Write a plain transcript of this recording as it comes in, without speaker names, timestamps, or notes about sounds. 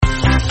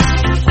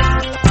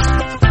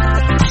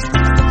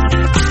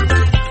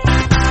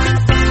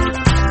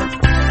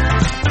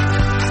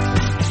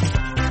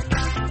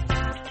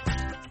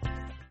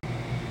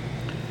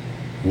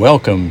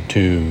Welcome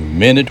to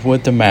Minute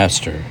with the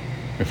Master,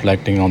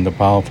 reflecting on the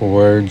powerful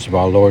words of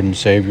our Lord and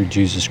Savior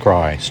Jesus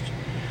Christ.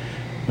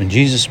 When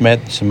Jesus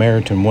met the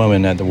Samaritan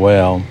woman at the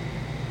well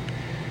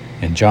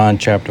in John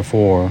chapter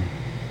 4,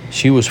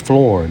 she was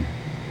floored.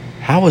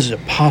 How is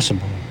it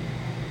possible,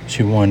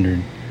 she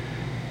wondered,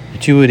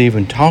 that you would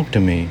even talk to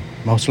me,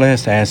 much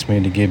less ask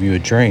me to give you a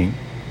drink?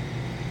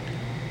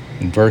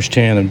 In verse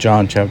 10 of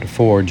John chapter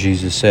 4,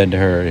 Jesus said to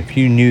her, "If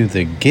you knew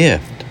the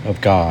gift of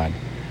God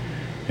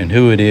and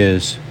who it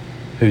is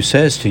who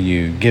says to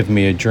you, 'Give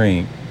me a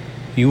drink,'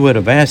 you would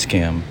have asked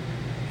him,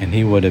 and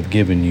he would have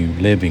given you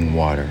living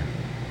water."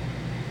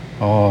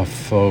 Oh,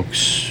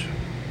 folks,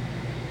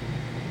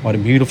 what a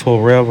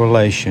beautiful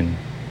revelation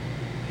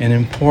and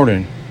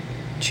important.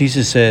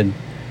 Jesus said,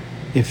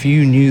 if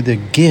you knew the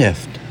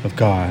gift of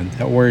God,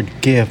 that word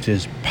gift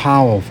is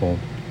powerful,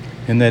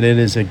 and that it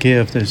is a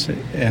gift, it's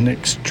an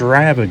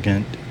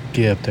extravagant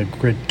gift, a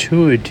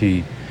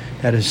gratuity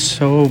that is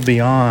so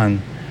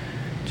beyond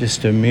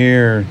just a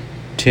mere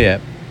tip,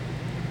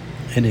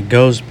 and it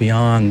goes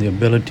beyond the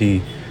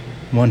ability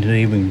one to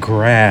even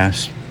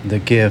grasp the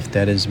gift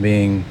that is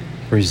being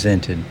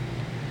presented.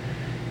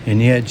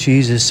 And yet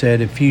Jesus said,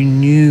 if you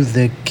knew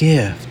the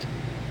gift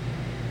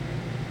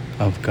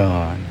of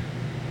God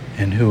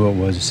and who it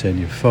was, said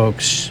you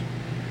folks.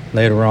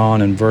 Later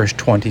on in verse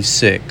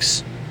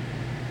 26,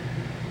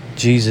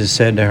 Jesus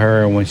said to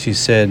her when she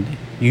said,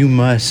 "You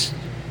must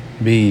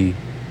be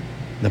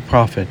the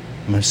prophet,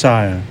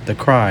 Messiah, the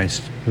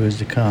Christ who is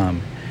to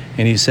come."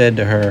 And he said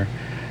to her,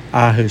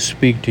 "I who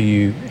speak to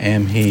you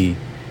am he."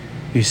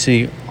 You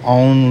see,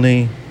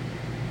 only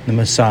the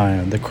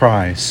Messiah, the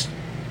Christ,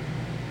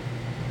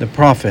 the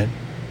prophet,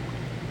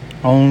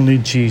 only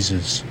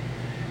Jesus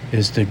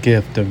is the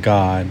gift of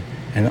God,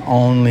 and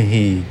only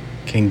he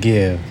can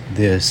give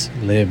this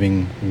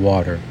living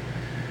water.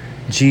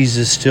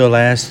 Jesus still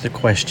asks the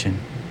question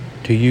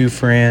to you,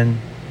 friend,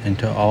 and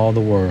to all the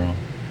world,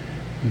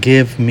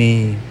 give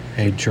me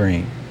a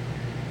drink,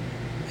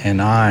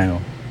 and I,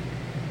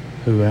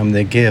 who am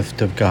the gift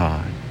of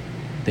God,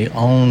 the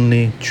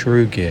only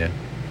true gift,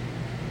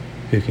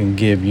 who can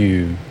give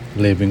you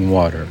living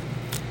water.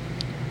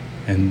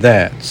 And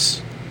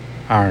that's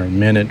our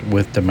Minute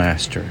with the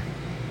Master.